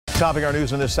Topping our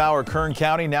news in this hour, Kern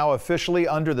County now officially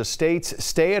under the state's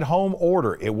stay-at-home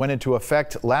order. It went into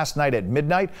effect last night at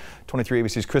midnight. 23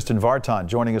 ABC's Kristin Vartan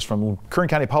joining us from Kern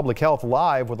County Public Health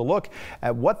Live with a look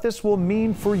at what this will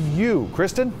mean for you.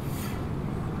 Kristin?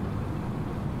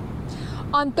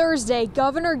 On Thursday,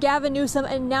 Governor Gavin Newsom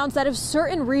announced that if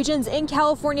certain regions in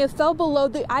California fell below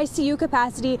the ICU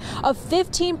capacity of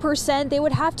 15%, they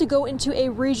would have to go into a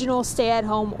regional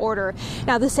stay-at-home order.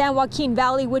 Now, the San Joaquin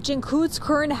Valley, which includes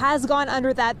Kern, has gone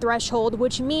under that threshold,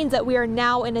 which means that we are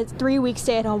now in a 3-week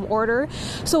stay-at-home order.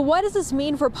 So what does this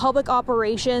mean for public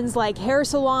operations like hair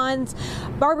salons,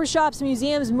 barbershops,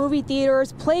 museums, movie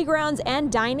theaters, playgrounds, and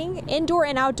dining? Indoor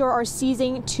and outdoor are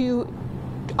ceasing to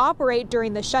operate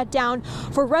during the shutdown.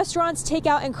 For restaurants,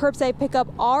 takeout and curbside pickup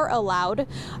are allowed,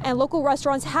 and local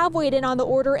restaurants have weighed in on the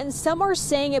order, and some are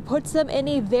saying it puts them in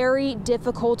a very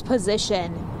difficult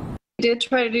position. We did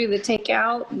try to do the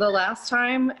takeout the last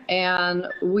time, and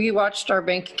we watched our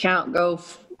bank account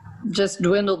just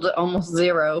dwindle to almost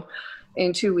zero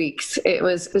in 2 weeks.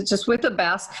 It's just with the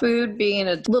basque food being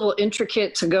a little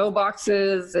intricate to-go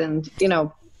boxes and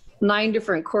 9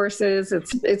 different courses,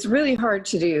 it's really hard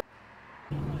to do.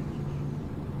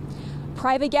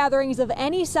 Private gatherings of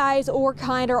any size or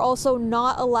kind are also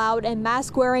not allowed, and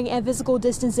mask wearing and physical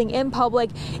distancing in public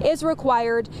is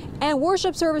required, and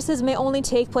worship services may only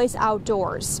take place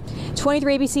outdoors.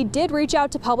 23 ABC did reach out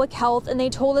to public health, and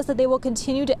they told us that they will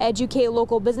continue to educate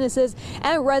local businesses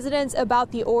and residents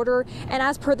about the order. And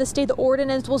as per the state, the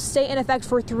ordinance will stay in effect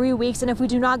for 3 weeks, and if we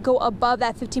do not go above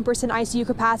that 15% ICU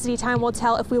capacity, time will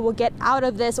tell if we will get out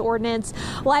of this ordinance.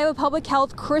 Live with Public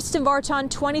Health, Kristin Vartan,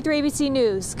 23 ABC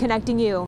News, connecting you.